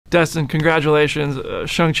Destin, congratulations.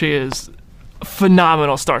 Shang-Chi is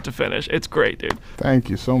phenomenal start to finish. It's great, dude. Thank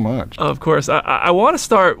you so much. Of course. I want to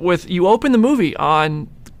start with, you open the movie on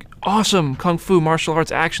awesome kung fu martial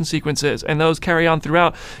arts action sequences, and those carry on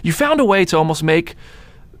throughout. You found a way to almost make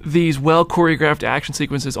these well choreographed action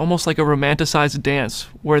sequences almost like a romanticized dance,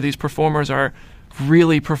 where these performers are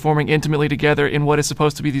really performing intimately together in what is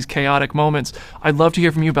supposed to be these chaotic moments. I'd love to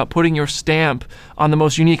hear from you about putting your stamp on the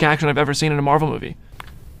most unique action I've ever seen in a Marvel movie.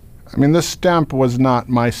 I mean, this stamp was not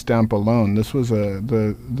my stamp alone. This was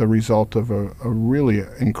the result of a really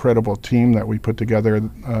incredible team that we put together.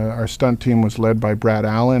 Our stunt team was led by Brad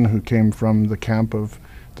Allen, who came from the camp of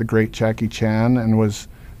the great Jackie Chan and was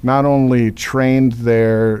not only trained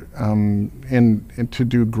there to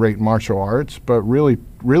do great martial arts, but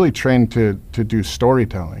really trained to do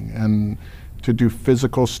storytelling and to do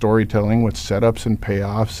physical storytelling with setups and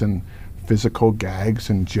payoffs and physical gags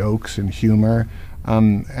and jokes and humor.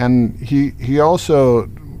 And he also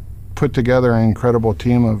put together an incredible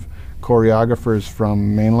team of choreographers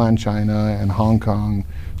from mainland China and Hong Kong,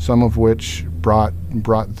 some of which brought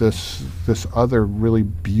this other really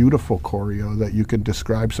beautiful choreo that you could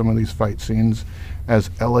describe some of these fight scenes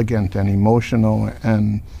as elegant and emotional.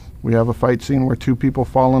 And we have a fight scene where two people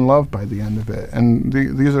fall in love by the end of it. And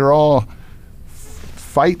these are all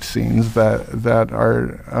fight scenes that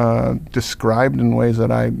are described in ways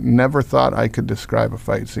that I never thought I could describe a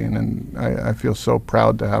fight scene, and I feel so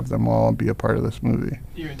proud to have them all be a part of this movie.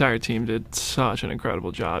 Your entire team did such an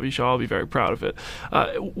incredible job. You should all be very proud of it.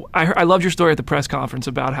 I loved your story at the press conference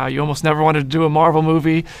about how you almost never wanted to do a Marvel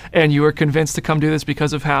movie, and you were convinced to come do this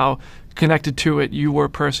because of how connected to it you were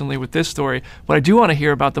personally with this story. But I do want to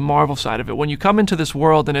hear about the Marvel side of it. When you come into this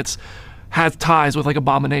world and it's has ties with like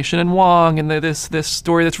Abomination and Wong and this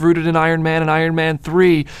story that's rooted in Iron Man and Iron Man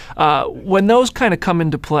 3. When those kind of come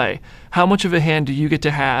into play, how much of a hand do you get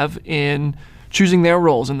to have in choosing their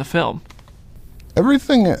roles in the film?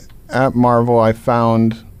 Everything at Marvel I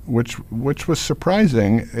found, which was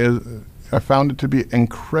surprising, is I found it to be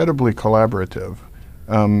incredibly collaborative.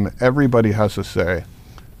 Everybody has a say.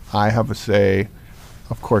 I have a say.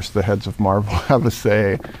 Of course, the heads of Marvel have a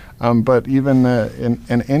say. But even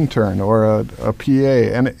an intern or a PA,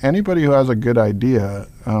 and anybody who has a good idea,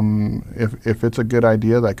 if it's a good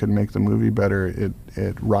idea that could make the movie better,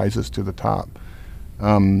 it rises to the top.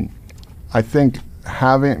 I think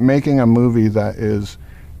making a movie that is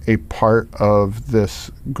a part of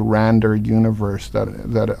this grander universe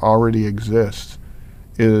that already exists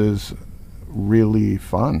is really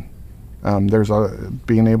fun. There's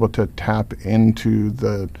being able to tap into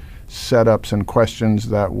the setups and questions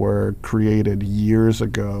that were created years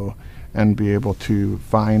ago and be able to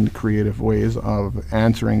find creative ways of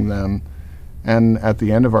answering them. And at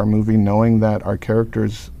the end of our movie, knowing that our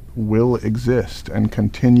characters will exist and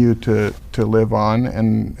continue to live on,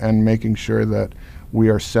 and making sure that we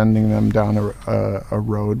are sending them down a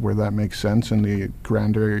road where that makes sense in the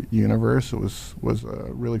grander universe. It was a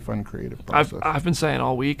really fun creative process. I've been saying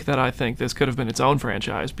all week that I think this could have been its own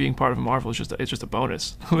franchise. Being part of Marvel is just a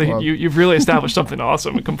bonus. Well, you've really established something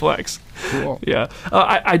awesome and complex. Cool. Yeah.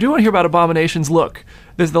 I do want to hear about Abomination's look.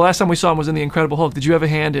 The last time we saw him was in The Incredible Hulk. Did you have a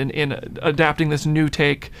hand in adapting this new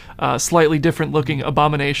take, slightly different looking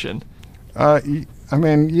Abomination? I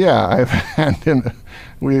mean, yeah, I have a hand in.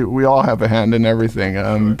 We all have a hand in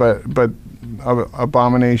everything. But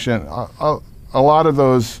Abomination, a lot of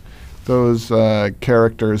those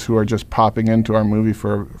characters who are just popping into our movie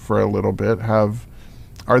for a little bit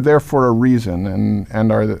are there for a reason,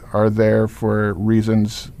 and are there for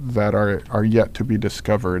reasons that are yet to be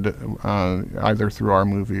discovered, either through our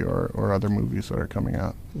movie or other movies that are coming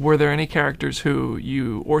out. Were there any characters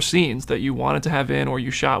or scenes that you wanted to have in or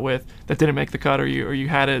you shot with that didn't make the cut, or you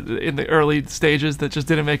had it in the early stages that just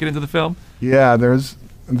didn't make it into the film? Yeah, there's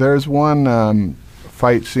one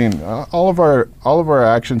fight scene. All of our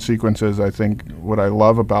action sequences, I think what I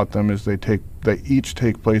love about them is they each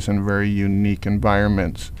take place in very unique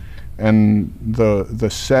environments, and the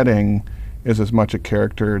setting is as much a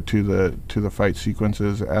character to the fight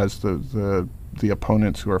sequences as the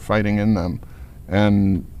opponents who are fighting in them.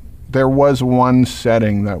 And there was one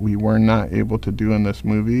setting that we were not able to do in this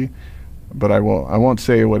movie, but I won't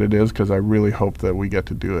say what it is because I really hope that we get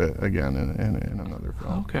to do it again in another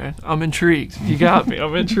film. Okay, I'm intrigued. You got me.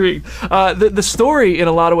 I'm intrigued. The story, in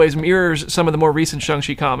a lot of ways, mirrors some of the more recent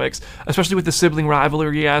Shang-Chi comics, especially with the sibling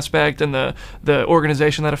rivalry aspect and the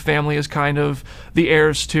organization that a family is kind of the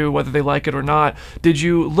heirs to, whether they like it or not. Did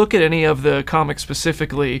you look at any of the comics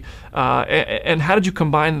specifically, and how did you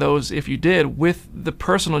combine those, if you did, with the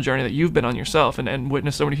personal journey that you've been on yourself and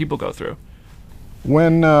witnessed so many people go through?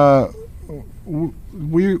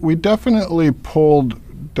 we definitely pulled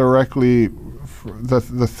directly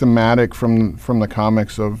the thematic from the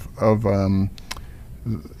comics of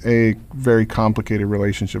a very complicated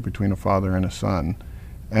relationship between a father and a son,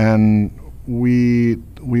 and we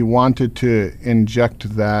wanted to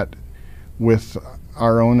inject that with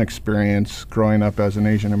our own experience growing up as an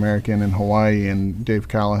Asian American in Hawaii, and Dave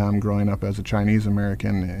Callahan growing up as a Chinese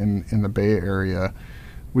American in the Bay Area.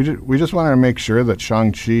 We just wanted to make sure that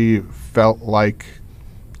Shang-Chi felt like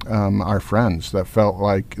our friends, that felt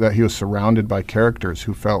like that he was surrounded by characters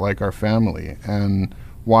who felt like our family, and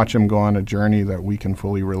watch him go on a journey that we can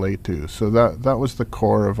fully relate to. So that was the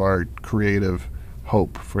core of our creative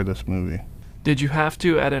hope for this movie. Did you have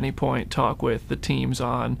to, at any point, talk with the teams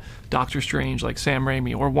on Doctor Strange, like Sam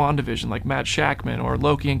Raimi, or WandaVision, like Matt Shakman, or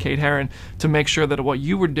Loki and Kate Herron, to make sure that what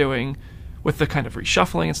you were doing with the kind of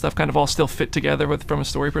reshuffling and stuff kind of all still fit together from a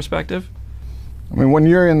story perspective? I mean, when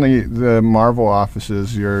you're in the Marvel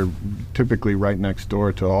offices, you're typically right next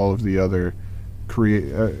door to all of the other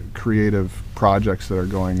creative projects that are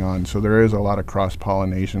going on. So there is a lot of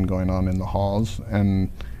cross-pollination going on in the halls,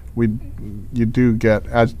 and you do get,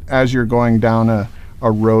 as you're going down a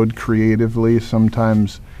road creatively,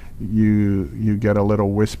 sometimes you get a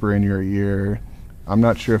little whisper in your ear. I'm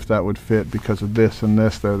not sure if that would fit because of this and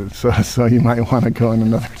this, so you might want to go in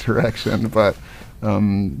another direction. But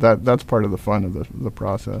that's part of the fun of the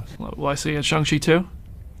process. Will I see you at Shang-Chi too?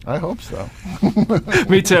 I hope so.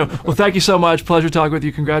 Me too. Well, thank you so much. Pleasure talking with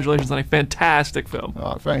you. Congratulations on a fantastic film.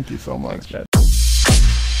 Thank you so much. Thanks,